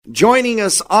Joining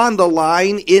us on the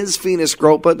line is Fina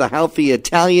Scroppo, the healthy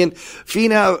Italian.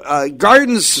 Fina,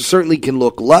 gardens certainly can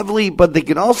look lovely, but they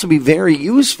can also be very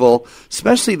useful,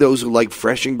 especially those who like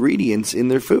fresh ingredients in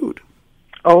their food.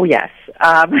 Oh, yes.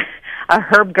 A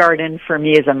herb garden for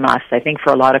me is a must, I think,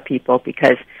 for a lot of people,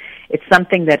 because it's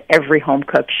something that every home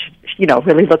cook,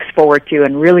 really looks forward to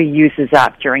and really uses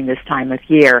up during this time of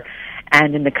year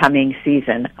and in the coming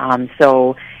season.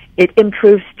 So it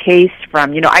improves taste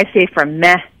from, I say from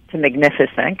meh to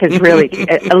magnificent, because really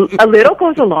a little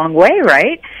goes a long way,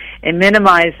 right? It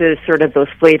minimizes sort of those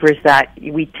flavors that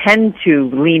we tend to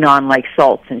lean on, like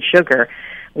salts and sugar,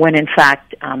 when in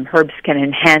fact herbs can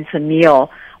enhance a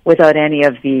meal without any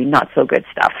of the not-so-good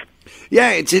stuff.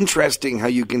 Yeah, it's interesting how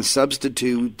you can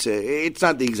substitute, it's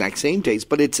not the exact same taste,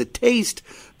 but it's a taste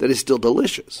that is still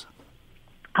delicious.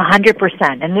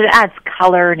 100%, and it adds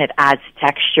color and it adds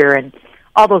texture and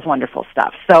all those wonderful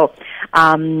stuff. So,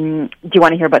 do you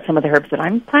want to hear about some of the herbs that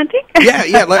I'm planting?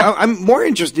 Yeah. I'm more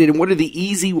interested in what are the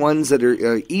easy ones that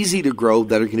are easy to grow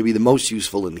that are going to be the most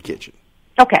useful in the kitchen.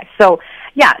 Okay, so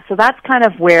that's kind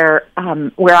of where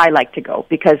I like to go,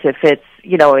 because if it's,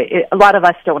 a lot of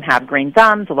us don't have green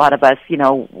thumbs. A lot of us, we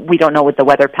don't know what the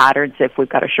weather patterns if we've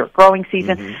got a short growing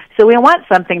season. Mm-hmm. So we want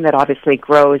something that obviously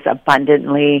grows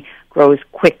abundantly, grows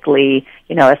quickly.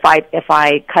 If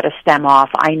I cut a stem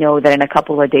off, I know that in a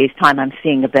couple of days' time I'm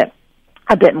seeing a bit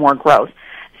more growth.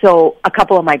 So a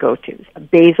couple of my go-tos.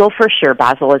 Basil for sure.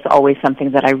 Basil is always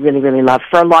something that I really, really love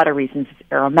for a lot of reasons.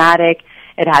 It's aromatic.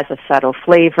 It has a subtle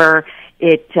flavor.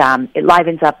 It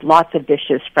livens up lots of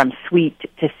dishes from sweet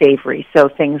to savory. So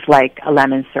things like a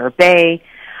lemon sorbet.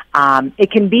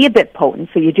 It can be a bit potent,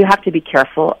 so you do have to be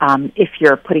careful if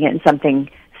you're putting it in something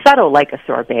subtle like a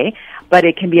sorbet, but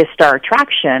it can be a star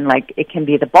attraction, like it can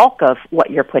be the bulk of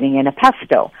what you're putting in a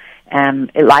pesto.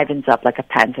 It livens up like a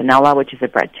panzanella, which is a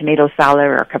red tomato salad,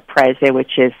 or a caprese,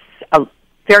 which is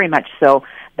very much so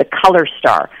the color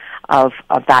star of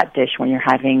that dish when you're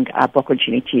having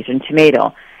bocconcini cheese and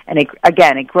tomato. And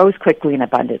it grows quickly and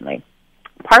abundantly.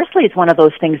 Parsley is one of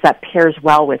those things that pairs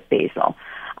well with basil.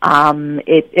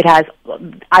 It has,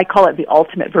 I call it the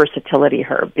ultimate versatility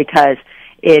herb, because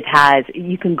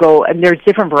you can go, and there's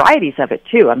different varieties of it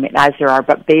too. I mean, as there are,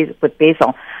 but with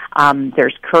basil,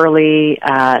 there's curly,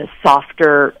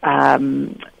 softer,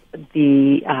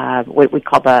 what we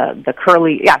call the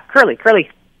curly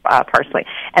parsley.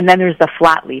 And then there's the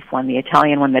flat leaf one, the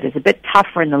Italian one, that is a bit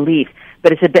tougher in the leaf,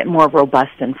 but it's a bit more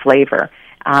robust in flavor.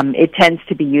 It tends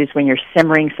to be used when you're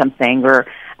simmering something, or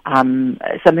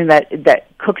something that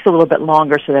cooks a little bit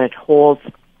longer so that it holds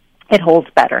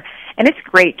better. And it's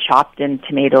great chopped in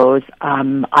tomatoes.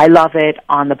 I love it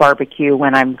on the barbecue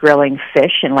when I'm grilling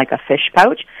fish in like a fish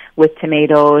pouch with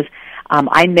tomatoes.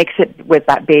 I mix it with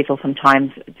that basil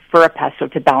sometimes for a pesto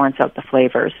to balance out the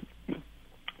flavors.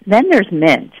 Then there's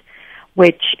mint,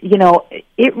 which,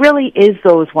 it really is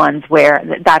those ones where,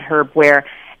 that herb where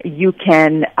you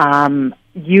can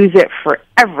use it for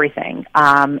everything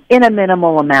in a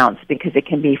minimal amounts, because it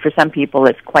can be, for some people,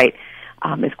 it's quite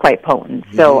potent.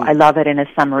 So I love it in a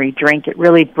summery drink. It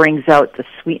really brings out the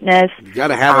sweetness. You got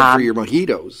to have it for your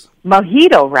mojitos.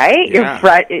 Mojito, right?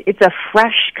 Yeah. It's a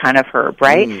fresh kind of herb,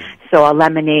 right? So a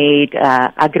lemonade,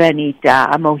 a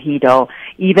granita, a mojito,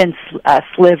 even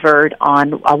slivered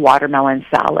on a watermelon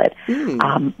salad.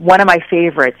 One of my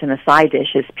favorites in a side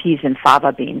dish is peas and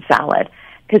fava bean salad,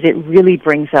 because it really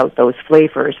brings out those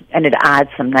flavors, and it adds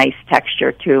some nice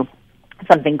texture to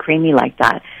something creamy like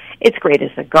that. It's great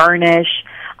as a garnish,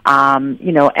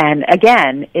 and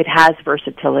again, it has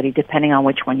versatility depending on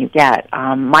which one you get.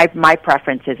 My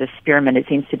preference is a spearmint. It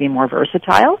seems to be more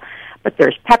versatile, but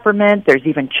there's peppermint, there's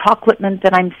even chocolate mint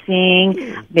that I'm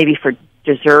seeing, maybe for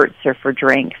desserts or for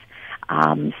drinks.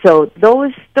 So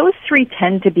those three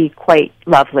tend to be quite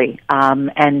lovely,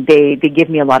 and they give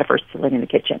me a lot of versatility in the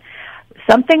kitchen.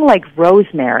 Something like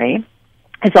rosemary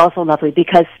is also lovely,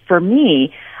 because for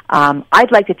me,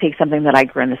 I'd like to take something that I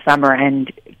grew in the summer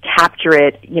and capture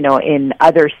it, in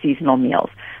other seasonal meals.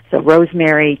 So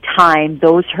rosemary, thyme,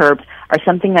 those herbs are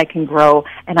something I can grow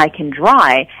and I can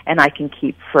dry and I can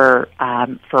keep for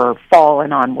fall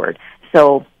and onward.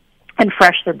 So, and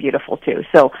fresh, they're beautiful too.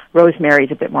 So rosemary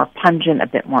is a bit more pungent, a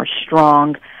bit more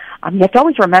strong. You have to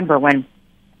always remember, when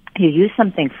you use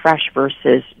something fresh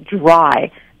versus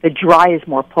dry, the dry is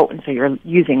more potent, so you're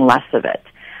using less of it.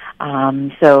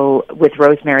 So with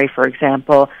rosemary, for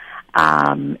example,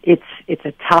 it's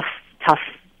a tough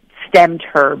stemmed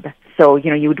herb. So,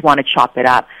 you would want to chop it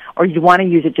up, or you want to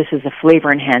use it just as a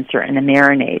flavor enhancer and a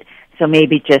marinade. So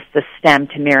maybe just the stem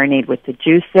to marinate with the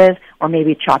juices, or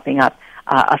maybe chopping up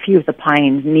a few of the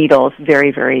pine needles,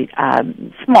 very, very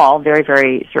small, very,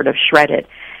 very sort of shredded,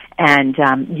 and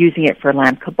using it for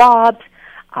lamb kebabs,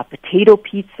 potato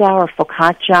pizza or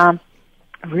focaccia.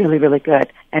 Really, really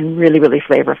good and really, really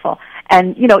flavorful.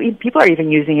 And, you know, people are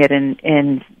even using it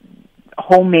in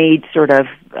homemade sort of,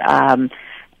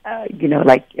 you know,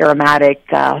 like aromatic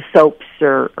soaps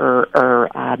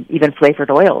or even flavored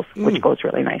oils, which goes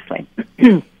really nicely.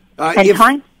 And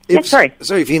time? Yes, sorry.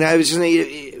 Sorry, Fina. I was just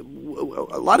saying,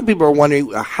 a lot of people are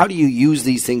wondering, how do you use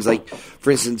these things? Like,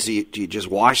 for instance, do you just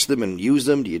wash them and use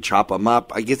them? Do you chop them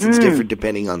up? I guess it's different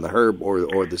depending on the herb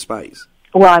or the spice.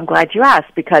 Well, I'm glad you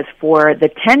asked, because for the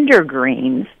tender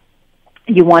greens,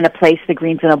 you want to place the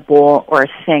greens in a bowl or a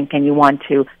sink, and you want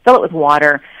to fill it with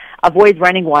water. Avoid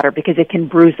running water because it can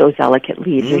bruise those delicate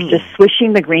leaves. You're just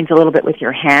swishing the greens a little bit with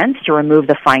your hands to remove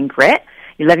the fine grit.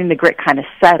 You're letting the grit kind of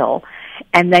settle,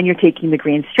 and then you're taking the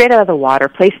greens straight out of the water,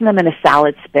 placing them in a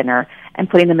salad spinner, and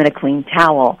putting them in a clean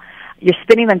towel. You're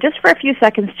spinning them just for a few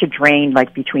seconds to drain,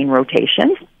 like between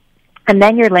rotations. And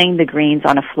then you're laying the greens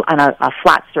on a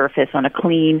flat surface, on a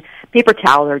clean paper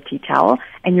towel or tea towel,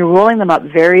 and you're rolling them up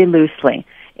very loosely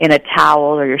in a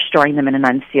towel, or you're storing them in an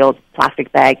unsealed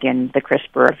plastic bag in the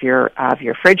crisper of your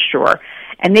fridge drawer.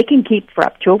 And they can keep for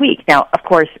up to a week. Now, of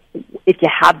course, if you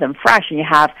have them fresh, and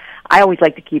I always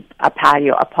like to keep a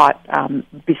pot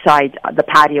beside the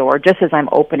patio, or just as I'm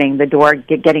opening the door,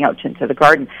 getting out into the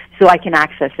garden, so I can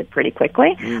access it pretty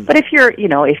quickly. But if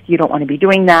if you don't want to be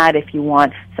doing that, if you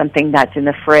want something that's in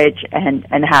the fridge and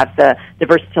have the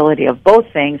versatility of both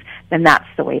things, then that's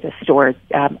the way to store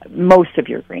most of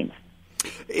your greens.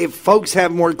 If folks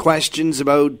have more questions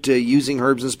about using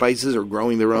herbs and spices or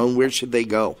growing their own, where should they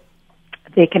go?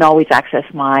 They can always access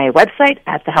my website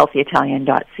at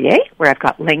thehealthyitalian.ca, where I've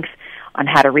got links on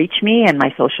how to reach me and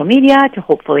my social media to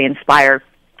hopefully inspire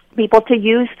people to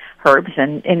use herbs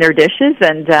in their dishes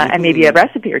and maybe a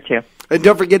recipe or two. And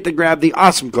don't forget to grab the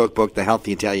awesome cookbook, The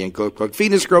Healthy Italian Cookbook.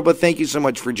 Fina Scroppo, thank you so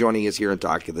much for joining us here on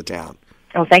Talk of the Town.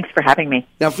 Oh, thanks for having me.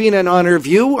 Now, Fina, in honor of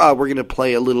you, we're going to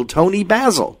play a little Tony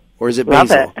Basil. Or is it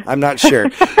Basil? Love it. I'm not sure.